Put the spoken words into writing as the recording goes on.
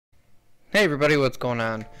Hey everybody, what's going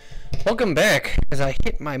on? Welcome back, as I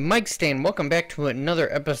hit my mic stand, welcome back to another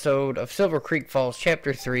episode of Silver Creek Falls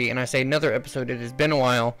Chapter 3, and I say another episode, it has been a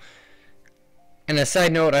while. And a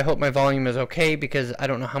side note, I hope my volume is okay, because I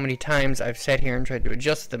don't know how many times I've sat here and tried to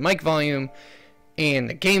adjust the mic volume and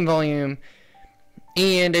the game volume,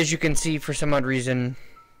 and as you can see, for some odd reason,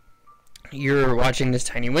 you're watching this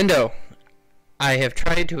tiny window. I have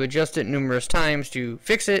tried to adjust it numerous times to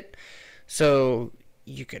fix it, so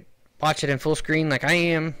you could watch it in full screen like I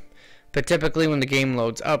am, but typically when the game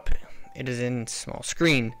loads up, it is in small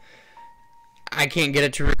screen. I can't get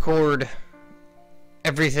it to record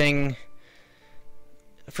everything.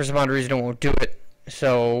 For some odd reason, it won't do it.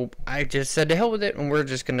 So I just said to hell with it, and we're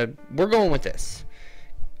going with this.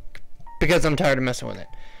 Because I'm tired of messing with it.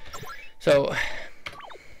 So,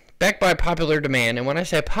 back by popular demand, and when I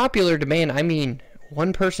say popular demand, I mean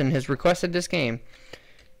one person has requested this game.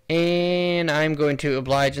 And I'm going to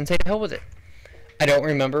oblige and say to hell with it. I don't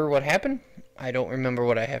remember what happened. I don't remember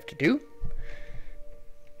what I have to do.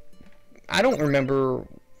 I don't even remember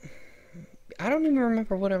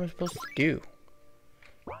what I'm supposed to do.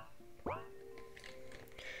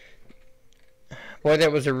 Boy,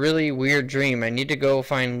 that was a really weird dream. I need to go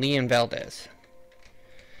find Lee and Valdez.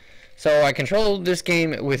 So I controlled this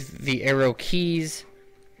game with the arrow keys.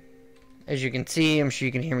 As you can see, I'm sure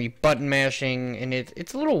you can hear me button mashing, and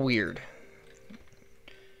it's a little weird.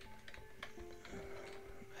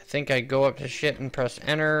 I think I go up to shit and press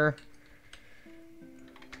enter.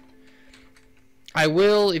 I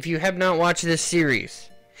will, if you have not watched this series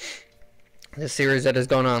that has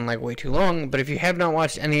gone on like way too long, but if you have not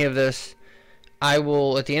watched any of this, I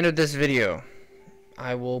will, at the end of this video,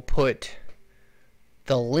 I will put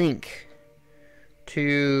the link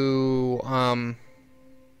to,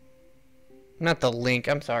 not the link,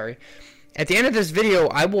 I'm sorry. At the end of this video,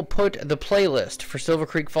 I will put the playlist for Silver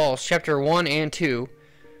Creek Falls, Chapter 1 and 2,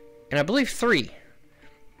 and I believe 3.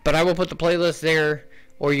 But I will put the playlist there,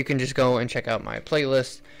 or you can just go and check out my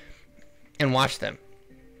playlist and watch them.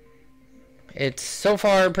 It's so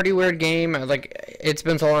far a pretty weird game. Like, it's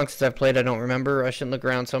been so long since I've played, I don't remember. I shouldn't look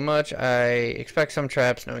around so much. I expect some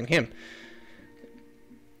traps, knowing him.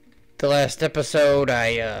 The last episode,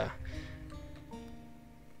 I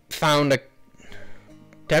found a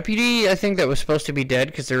deputy, I think, that was supposed to be dead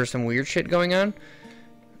because there was some weird shit going on.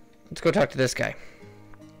 Let's go talk to this guy.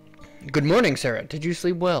 Good morning, Sarah. Did you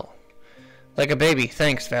sleep well? Like a baby.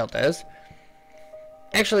 Thanks, Valdez.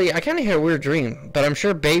 Actually, I kind of had a weird dream, but I'm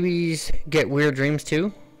sure babies get weird dreams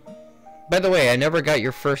too. By the way, I never got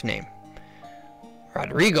your first name.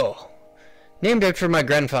 Rodrigo. Named after my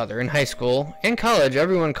grandfather. In high school and college,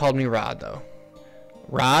 everyone called me Rod, though.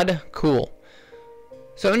 Rod? Cool.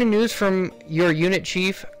 So any news from your unit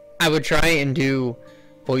chief? I would try and do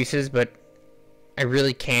voices, but I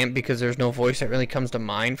really can't because there's no voice that really comes to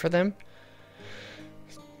mind for them.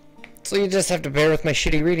 So you just have to bear with my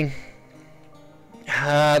shitty reading.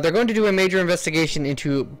 They're going to do a major investigation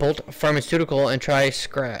into Bolt Pharmaceutical and try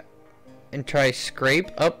scrape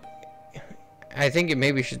up. I think it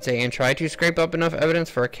maybe should say and try to scrape up enough evidence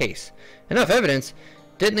for a case. Enough evidence?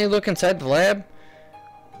 Didn't they look inside the lab?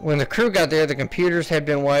 When the crew got there, the computers had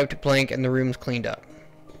been wiped blank and the rooms cleaned up.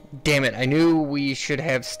 Damn it, I knew we should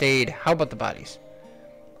have stayed. How about the bodies?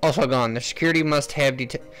 Also gone. The security must have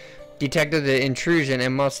detected the intrusion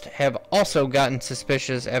and must have also gotten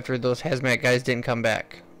suspicious after those hazmat guys didn't come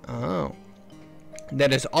back. Oh.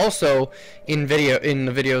 That is also in the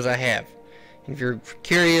videos I have. If you're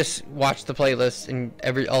curious, watch the playlist and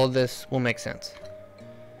all of this will make sense.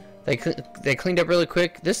 They cleaned up really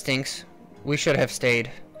quick. This stinks. We should have stayed.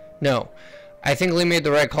 No. I think Lee made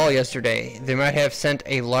the right call yesterday. They might have sent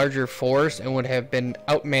a larger force and would have been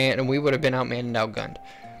outmanned, and we would have been outmanned and outgunned.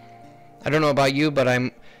 I don't know about you, but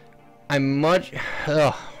I'm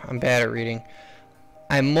bad at reading.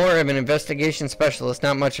 I'm more of an investigation specialist,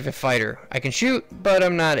 not much of a fighter. I can shoot, but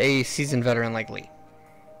I'm not a seasoned veteran like Lee.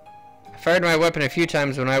 I fired my weapon a few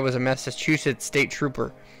times when I was a Massachusetts state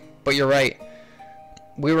trooper, but you're right.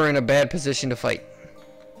 We were in a bad position to fight.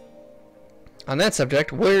 On that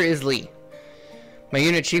subject, where is Lee? My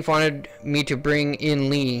unit chief wanted me to bring in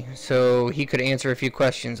Lee so he could answer a few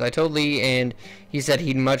questions. I told Lee and he said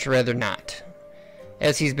he'd much rather not,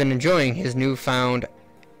 as he's been enjoying his newfound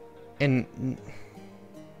and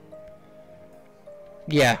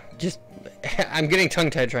yeah, just I'm getting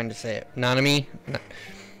tongue-tied trying to say it.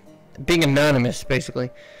 Being anonymous,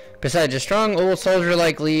 basically. Besides, a strong old soldier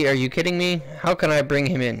like Lee, are you kidding me? How can I bring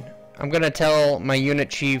him in? I'm gonna tell my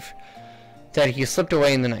unit chief that he slipped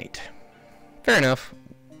away in the night. Fair enough.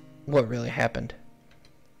 What really happened?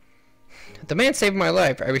 The man saved my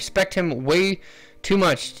life. I respect him way Too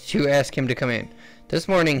much to ask him to come in. This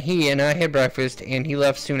morning he and I had breakfast and he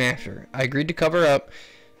left soon after. I agreed to cover up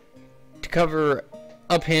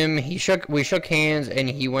him. We shook hands and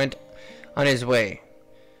he went on his way.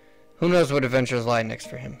 Who knows what adventures lie next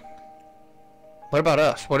for him. What about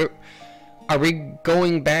us? Are we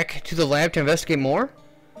going back to the lab to investigate more?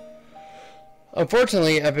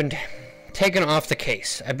 Unfortunately, I've been taken off the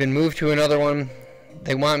case. I've been moved to another one.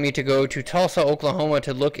 They want me to go to Tulsa, Oklahoma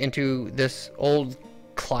to look into this old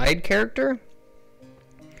Clyde character.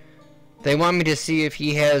 They want me to see if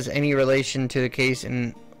he has any relation to the case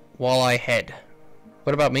and while I head.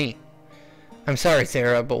 What about me? I'm sorry,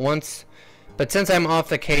 Sarah, but since I'm off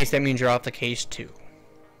the case, that means you're off the case too.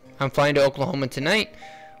 I'm flying to Oklahoma tonight.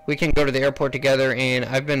 We can go to the airport together, and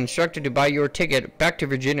I've been instructed to buy your ticket back to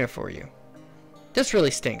Virginia for you. This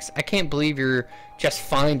really stinks. I can't believe you're just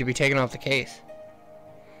fine to be taken off the case.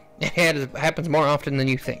 It happens more often than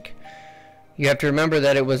you think. You have to remember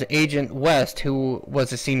that it was Agent West who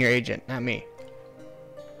was the senior agent, not me.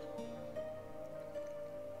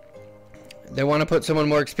 They want to put someone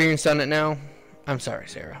more experienced on it now? I'm sorry,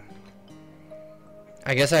 Sarah.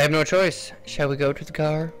 I guess I have no choice. Shall we go to the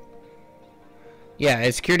car? Yeah,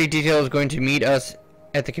 a security detail is going to meet us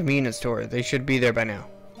at the convenience store. They should be there by now.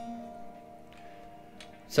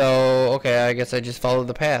 So, okay, I guess I just followed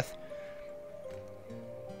the path.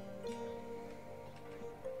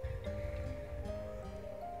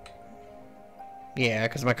 Yeah,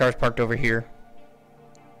 because my car's parked over here.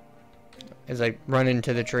 As I run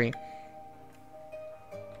into the tree.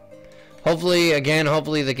 Hopefully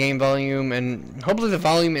the game volume, and hopefully the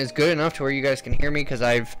volume is good enough to where you guys can hear me, because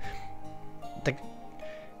I've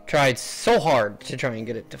tried so hard to try and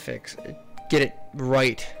get it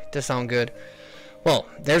right to sound good. Well,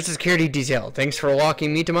 there's the security detail. Thanks for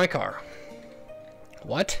walking me to my car.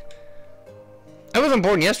 What? I wasn't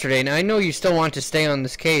born yesterday, and I know you still want to stay on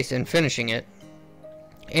this case and finish it.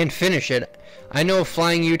 I know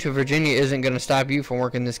flying you to Virginia isn't going to stop you from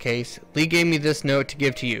working this case. Lee gave me this note to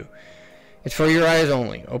give to you. It's for your eyes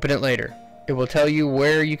only. Open it later. It will tell you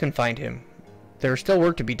where you can find him. There is still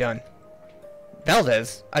work to be done.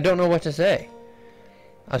 Valdez, I don't know what to say.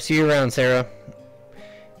 I'll see you around, Sarah.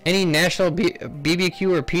 Any national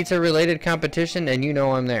BBQ or pizza related competition, and you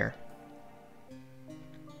know I'm there.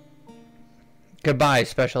 Goodbye,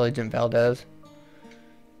 Special Agent Valdez.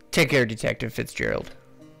 Take care, Detective Fitzgerald.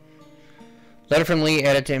 Letter from Lee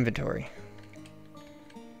added to inventory.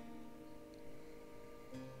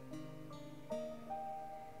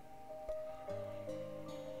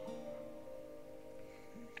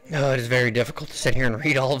 Oh, it is very difficult to sit here and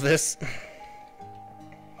read all of this.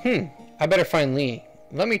 I better find Lee.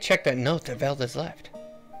 Let me check that note that Valdez left.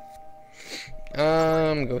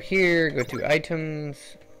 Go here, go to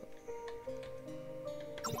items.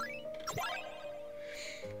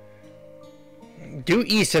 Due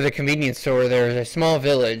east of the convenience store, there is a small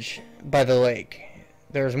village by the lake.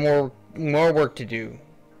 There's more work to do.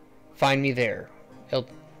 Find me there.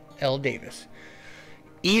 L. Davis.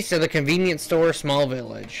 East of the convenience store, small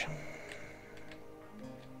village.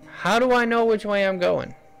 How do I know which way I'm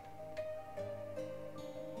going?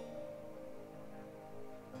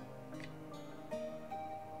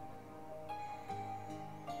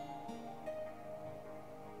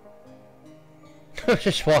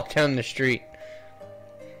 Just walk down the street.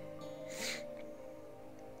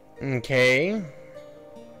 Okay.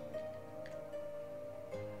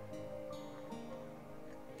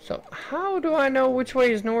 So, how do I know which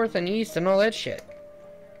way is north and east and all that shit?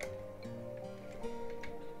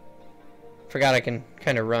 Forgot I can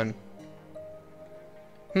kind of run.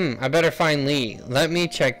 I better find Lee. Let me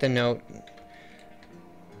check the note.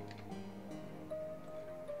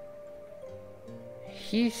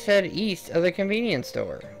 He said east of the convenience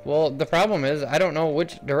store. Well, the problem is, I don't know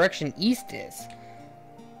which direction east is.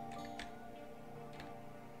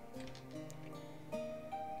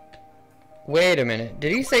 Wait a minute.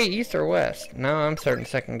 Did he say east or west? Now I'm starting to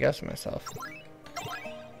second guess myself.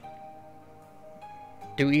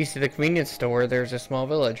 Due east of the convenience store, there's a small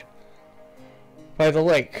village by the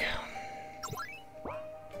lake.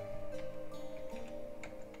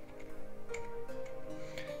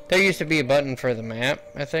 There used to be a button for the map,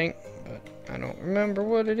 I think, but I don't remember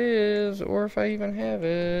what it is or if I even have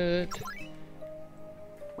it.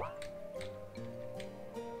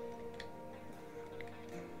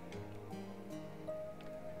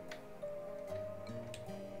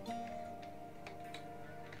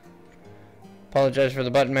 Apologize for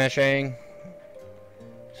the button mashing.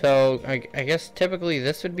 So, I guess typically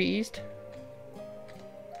this would be east?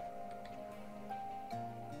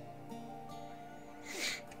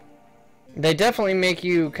 They definitely make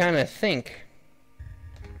you kind of think.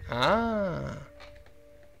 Ah.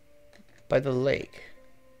 By the lake.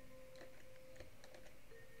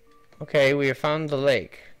 Okay, we have found the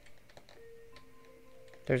lake.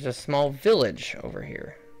 There's a small village over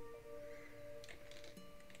here.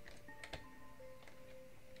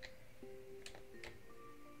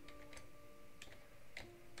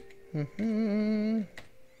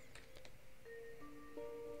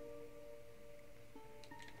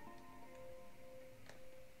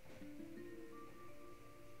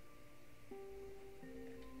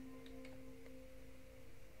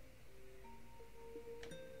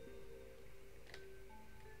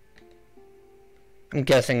 I'm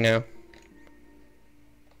guessing now.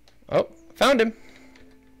 Oh, found him.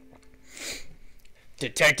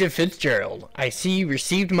 Detective Fitzgerald, I see you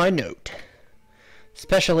received my note.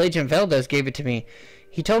 Special Agent Valdez gave it to me.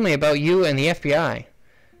 He told me about you and the FBI.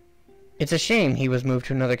 It's a shame he was moved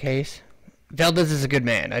to another case. Valdez is a good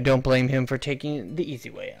man. I don't blame him for taking the easy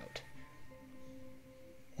way out.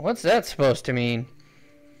 What's that supposed to mean?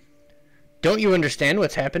 Don't you understand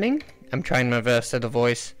what's happening? I'm trying my best, said the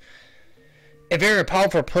voice. A very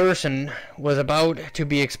powerful person was about to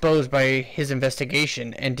be exposed by his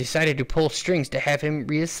investigation and decided to pull strings to have him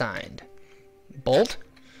reassigned. Bolt?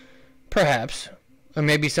 Perhaps. Or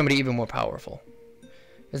maybe somebody even more powerful.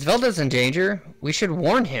 Is Valdez in danger? We should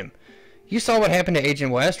warn him. You saw what happened to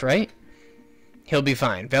Agent West, right? He'll be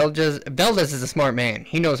fine. Valdez is a smart man.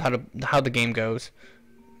 He knows how the game goes.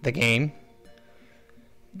 The game?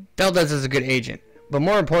 Valdez is a good agent. But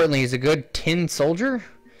more importantly, he's a good tin soldier?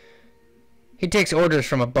 He takes orders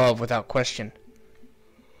from above without question.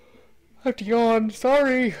 I have to yawn.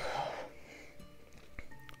 Sorry.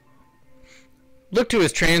 Look to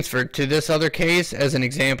his transfer to this other case as an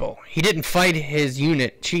example. He didn't fight his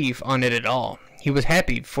unit chief on it at all. He was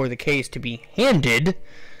happy for the case to be handed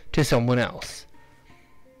to someone else.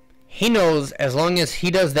 He knows as long as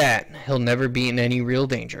he does that, he'll never be in any real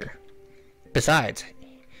danger. Besides,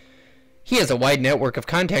 he has a wide network of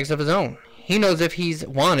contacts of his own. He knows if he's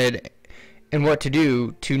wanted and what to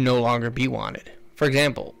do to no longer be wanted. For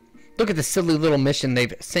example, look at the silly little mission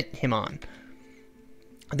they've sent him on.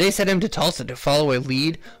 They sent him to Tulsa to follow a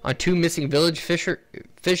lead on 2 missing village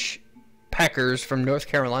fish packers from North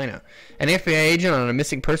Carolina. An FBI agent on a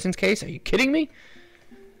missing persons case? Are you kidding me?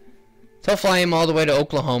 They'll fly him all the way to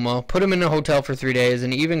Oklahoma, put him in a hotel for 3 days,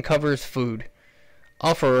 and even cover his food.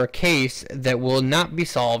 All for a case that will not be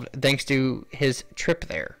solved thanks to his trip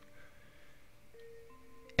there.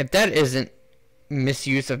 If that isn't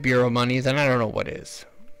misuse of Bureau money, then I don't know what is.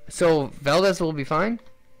 So Valdez will be fine?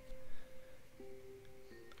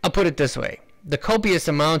 I'll put it this way. The copious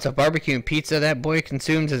amounts of barbecue and pizza that boy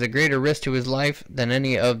consumes is a greater risk to his life than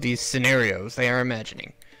any of these scenarios they are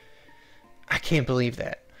imagining. I can't believe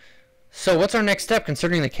that. So what's our next step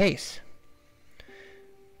concerning the case?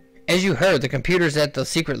 As you heard, the computers at the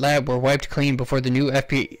secret lab were wiped clean before the new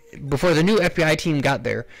FBI team got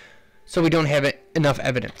there, so we don't have enough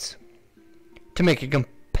evidence to make a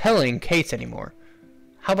compelling case anymore.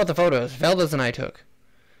 How about the photos Valdez and I took?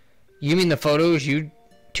 You mean the photos you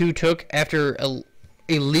two took after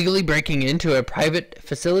illegally breaking into a private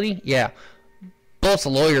facility? Yeah. Bolt's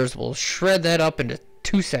lawyers will shred that up into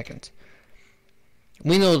 2 seconds.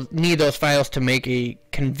 We need those files to make a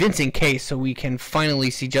convincing case so we can finally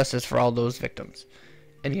see justice for all those victims.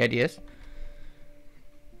 Any ideas?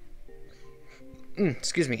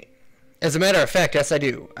 Excuse me. As a matter of fact, yes I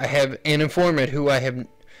do. I have an informant who I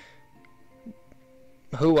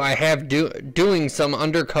have doing some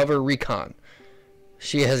undercover recon.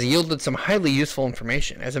 She has yielded some highly useful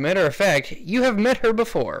information. As a matter of fact, you have met her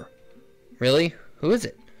before. Really? Who is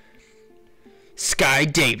it? Sky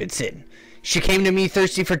Davidson. She came to me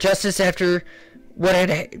thirsty for justice after what I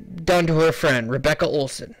had done to her friend, Rebecca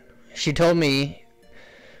Olson. She told me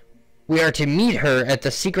we are to meet her at the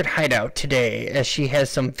secret hideout today, as she has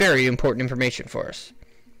some very important information for us.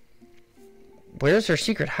 Where's her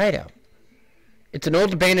secret hideout? It's an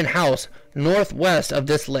old abandoned house northwest of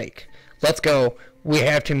this lake. Let's go. We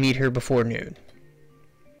have to meet her before noon.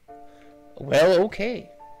 Well, okay.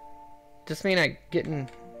 This mean I getting...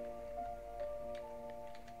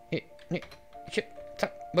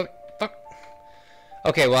 Fuck.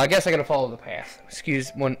 Okay, well, I guess I gotta follow the path.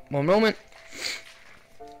 Excuse one moment.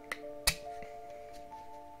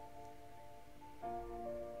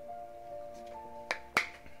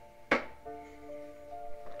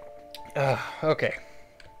 Okay.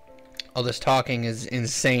 All this talking is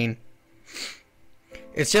insane.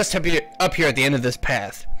 It's just up here at the end of this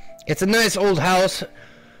path. It's a nice old house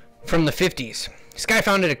from the 50s. Sky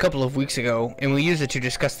found it a couple of weeks ago, and we used it to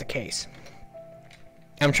discuss the case.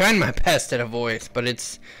 I'm trying my best at a voice, but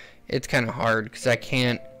it's kind of hard because I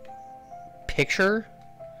can't picture.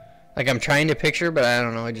 Like I'm trying to picture, but I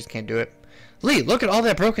don't know. I just can't do it. Lee, look at all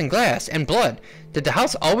that broken glass and blood. Did the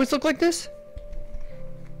house always look like this?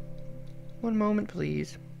 One moment,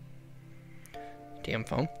 please. Damn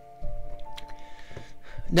phone.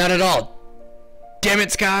 Not at all. Damn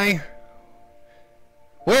it, Sky.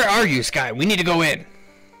 Where are you, Sky? We need to go in.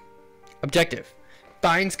 Objective.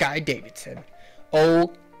 Find Sky Davidson.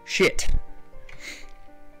 Oh, shit.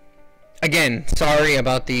 Again, sorry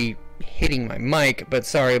about the hitting my mic, but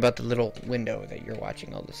sorry about the little window that you're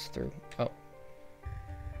watching all this through. Oh.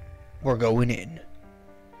 We're going in.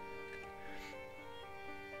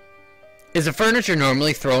 Is the furniture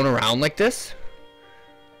normally thrown around like this?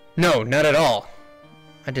 No, not at all.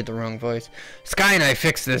 I did the wrong voice. Sky and I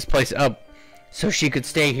fixed this place up so she could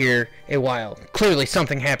stay here a while. Clearly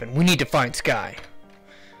something happened. We need to find Sky.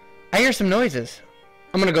 I hear some noises.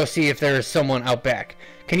 I'm gonna go see if there is someone out back.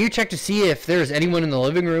 Can you check to see if there's anyone in the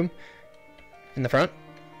living room? In the front?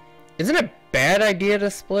 Isn't it a bad idea to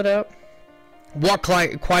split up? Walk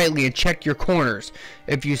quietly and check your corners.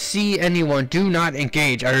 If you see anyone, do not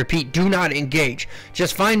engage. I repeat, do not engage.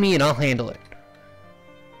 Just find me and I'll handle it.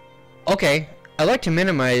 Okay. I like to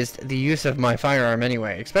minimize the use of my firearm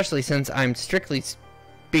anyway, especially since I'm strictly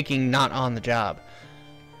speaking not on the job.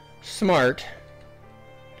 Smart.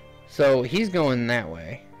 So he's going that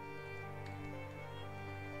way.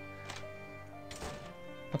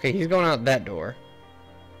 Okay, he's going out that door.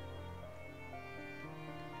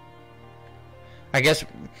 I guess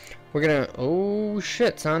we're gonna... Oh,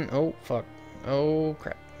 shit, son. Oh, fuck. Oh,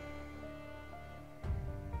 crap.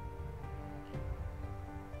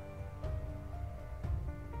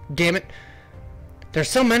 Damn it. There's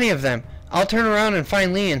so many of them. I'll turn around and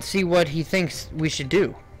find Lee and see what he thinks we should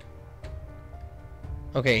do.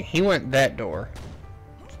 Okay, he went that door.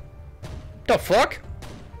 The fuck?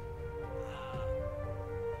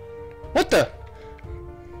 What the?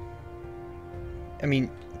 I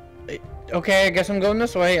mean... Okay, I guess I'm going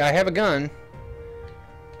this way. I have a gun.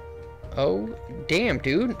 Oh, damn,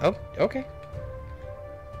 dude. Oh, okay.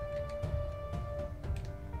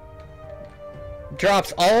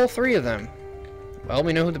 Drops all three of them. Well,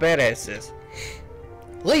 we know who the badass is.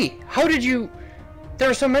 Lee, how did you... There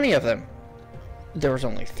are so many of them. There was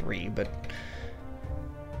only 3, but...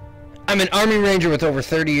 I'm an Army Ranger with over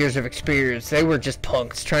 30 years of experience. They were just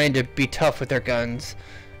punks trying to be tough with their guns.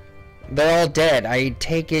 They're all dead. I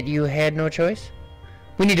take it you had no choice?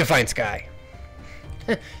 We need to find Sky.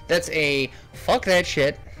 That's a... Fuck that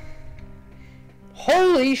shit.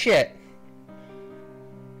 Holy shit.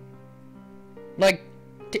 Like...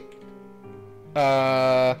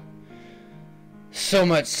 So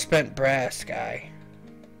much spent brass, Sky.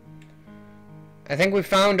 I think we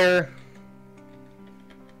found her.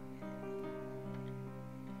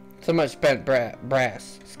 So much spent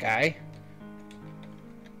brass, Sky.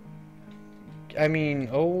 I mean,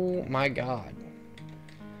 oh my god.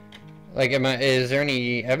 Like, is there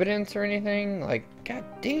any evidence or anything? Like, god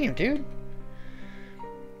damn, dude.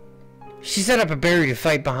 She set up a barrier to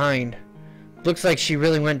fight behind. Looks like she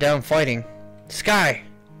really went down fighting. Sky,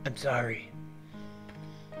 I'm sorry.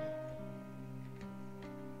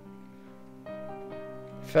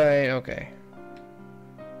 Fight, okay.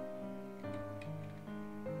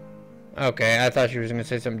 Okay, I thought she was gonna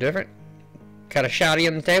say something different. Got a shotty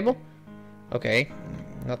on the table? Okay,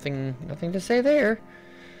 nothing to say there.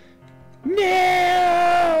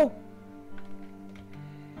 No!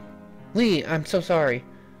 Lee, I'm so sorry.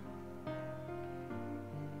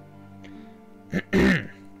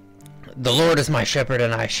 The Lord is my shepherd,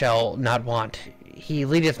 and I shall not want. He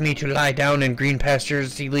leadeth me to lie down in green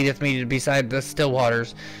pastures. He leadeth me beside the still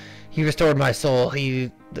waters. He restored my soul.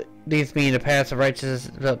 He leadeth me in the paths of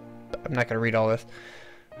righteousness. I'm not going to read all this.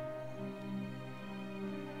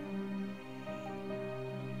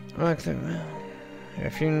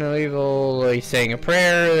 If you know evil, he's saying a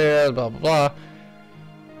prayer, blah, blah, blah.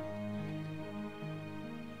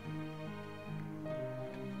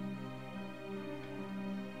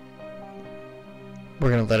 We're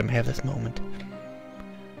going to let him have this moment.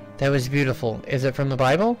 That was beautiful. Is it from the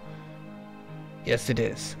Bible? Yes, it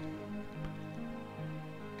is.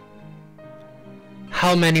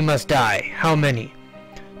 How many must die? How many?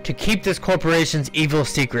 To keep this corporation's evil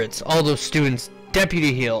secrets, all those students,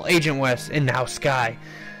 Deputy Hill, Agent West, and now Sky.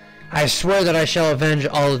 I swear that I shall avenge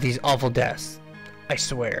all of these awful deaths. I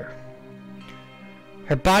swear.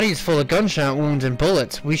 Her body is full of gunshot wounds and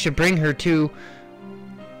bullets. We should bring her to...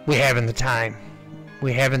 We haven't the time.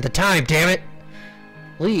 We haven't the time, damn it!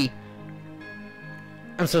 Lee.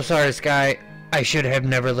 I'm so sorry, Sky. I should have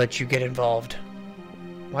never let you get involved.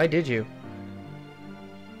 Why did you?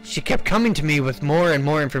 She kept coming to me with more and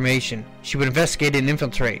more information. She would investigate and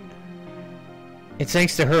infiltrate. It's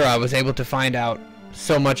thanks to her I was able to find out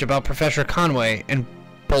so much about Professor Conway and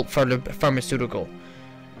Bolt Pharmaceutical.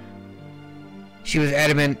 She was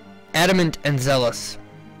adamant and zealous.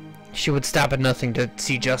 She would stop at nothing to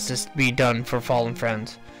see justice be done for fallen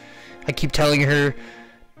friends. I keep telling her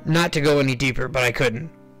not to go any deeper, but I couldn't.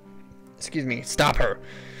 Excuse me, stop her.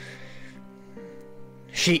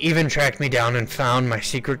 She even tracked me down and found my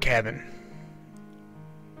secret cabin.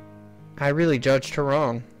 I really judged her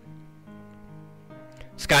wrong.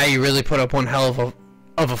 Sky, you really put up one hell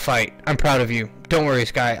of a fight. I'm proud of you. Don't worry,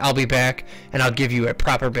 Sky. I'll be back, and I'll give you a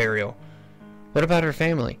proper burial. What about her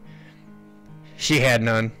family? She had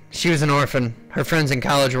none. She was an orphan. Her friends in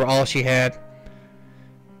college were all she had.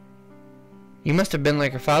 You must have been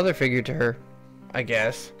like a father figure to her, I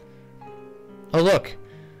guess. Oh, look.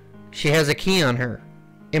 She has a key on her.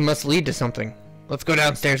 It must lead to something. Let's go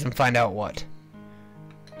downstairs and find out what.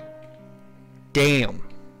 Damn.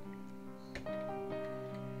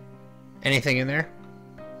 Anything in there?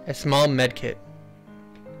 A small med kit.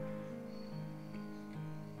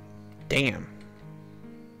 Damn.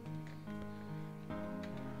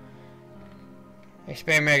 A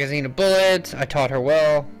spare magazine of bullets. I taught her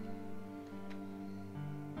well.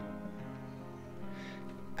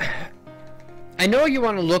 I know you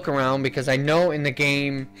want to look around because I know in the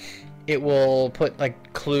game it will put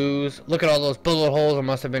like clues. Look at all those bullet holes. There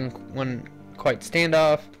must have been one quite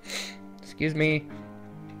standoff. Excuse me.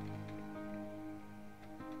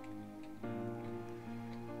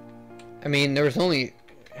 I mean, there was only...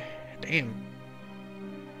 Damn.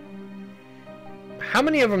 How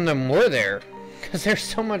many of them were there? Because there's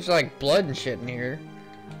so much like blood and shit in here.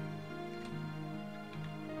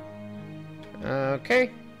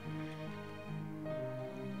 Okay.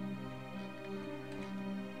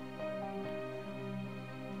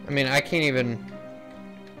 I mean, I can't even...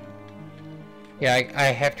 Yeah, I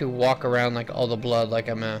have to walk around like all the blood like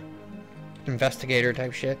I'm a investigator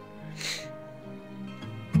type shit.